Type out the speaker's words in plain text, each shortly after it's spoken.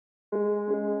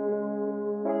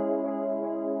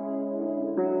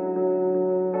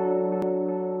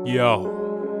Yo.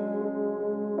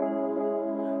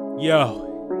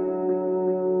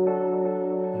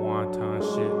 Wonton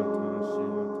shit.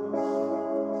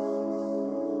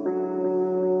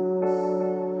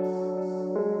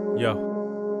 Yo.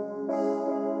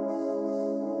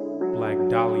 Blak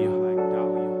Dahlia.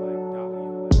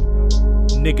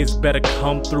 Niggas better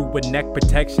come through with neck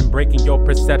protection, breaking your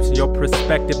perception, your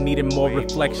perspective needing more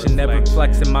reflection, never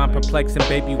flexing, mind perplexing,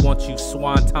 baby want you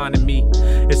swantoning me.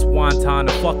 It's wonton,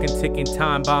 a fucking ticking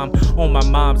time bomb on my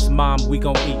mom's mom, we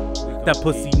gon' eat. That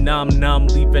pussy numb,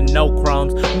 leaving no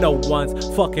crumbs, no one's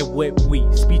fucking with we.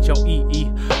 Speech on EE,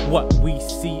 what we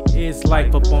see is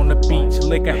life up on the beach,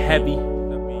 liquor heavy.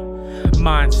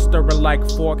 Mind stirring like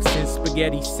forks in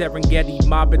spaghetti, Serengeti,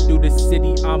 mobbing through the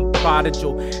city, I'm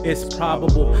prodigal. It's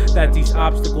probable that these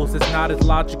obstacles is not as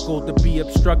logical to be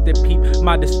obstructed. Peep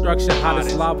my destruction, how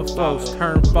this lava flows,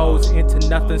 turn foes into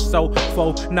nothing so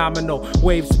phenomenal.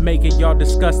 Waves making y'all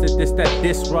disgusted, this that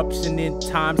disruption in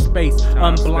time space.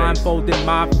 Unblindfolded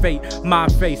my fate, my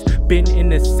face, been in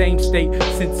the same state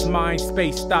since mind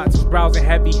space. Thoughts browsing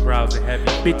heavy.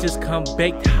 Bitches come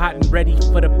baked hot and ready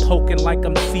for the poking like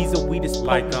I'm Caesar. We just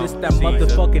poking this that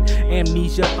motherfucking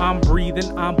amnesia. I'm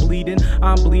breathing, I'm bleeding,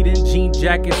 jean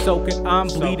jacket soaking, I'm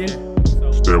bleeding.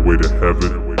 Stairway to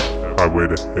heaven, highway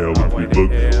to hell. If you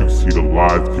look, you see the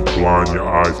lies, you blind, your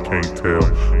eyes can't tell.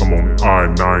 I'm on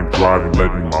I-9 driving,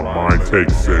 letting my mind take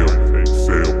sail.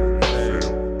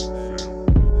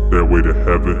 Stairway to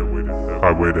heaven,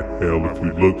 highway to hell. If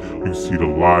you look, you see the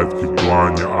lies, you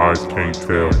blind, your eyes can't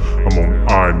tell. I'm on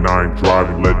I-9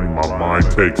 driving, letting my mind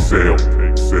take sail.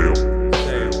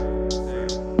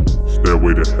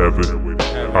 Stairway to heaven,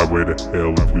 highway to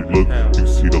hell. If you look, you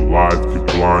see the lies, you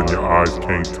blind, your eyes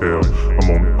can't tell. I'm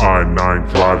on I-9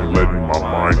 driving, letting my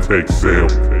mind take sail.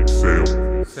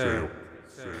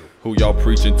 Who y'all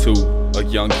preaching to? A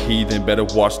young heathen, better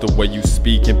watch the way you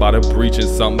speaking. By the breaching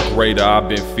something greater, I've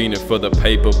been fiending for the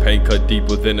paper. Pain cut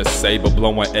deeper than a saber,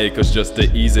 blowing acres just to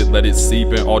ease it, let it seep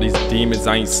in. All these demons,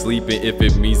 I ain't sleeping. If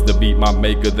it means to beat my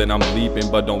maker, then I'm leaping.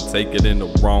 But don't take it in the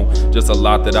wrong. Just a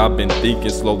lot that I've been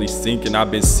thinking, slowly sinking. I've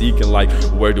been seeking like,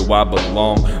 where do I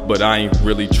belong? But I ain't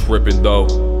really tripping though,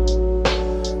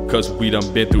 cause we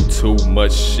done been through too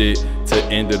much shit to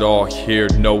end it all here.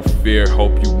 No fear,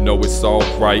 hope you know it's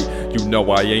alright. You know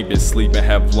I ain't been sleeping,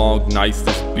 have long nights.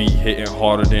 This beat hitting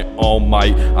harder than all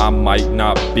might. I might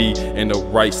not be in the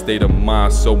right state of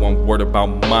mind, so I'm worried about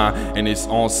mine. And it's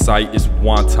on sight, it's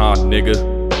wonton, nigga.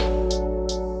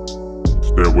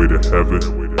 Stairway to heaven,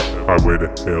 highway to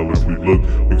hell. If you look,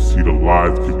 you see the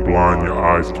lies, you blind, your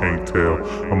eyes can't tell.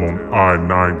 I'm on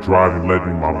I-9 driving,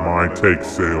 letting my mind take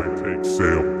sail.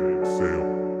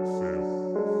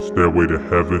 Stairway to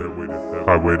heaven,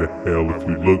 highway to hell. If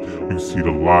you look, you see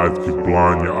the lies, you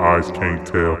blind, your eyes can't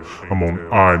tell. I'm on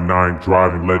I-9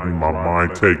 driving, letting my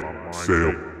mind take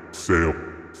sail.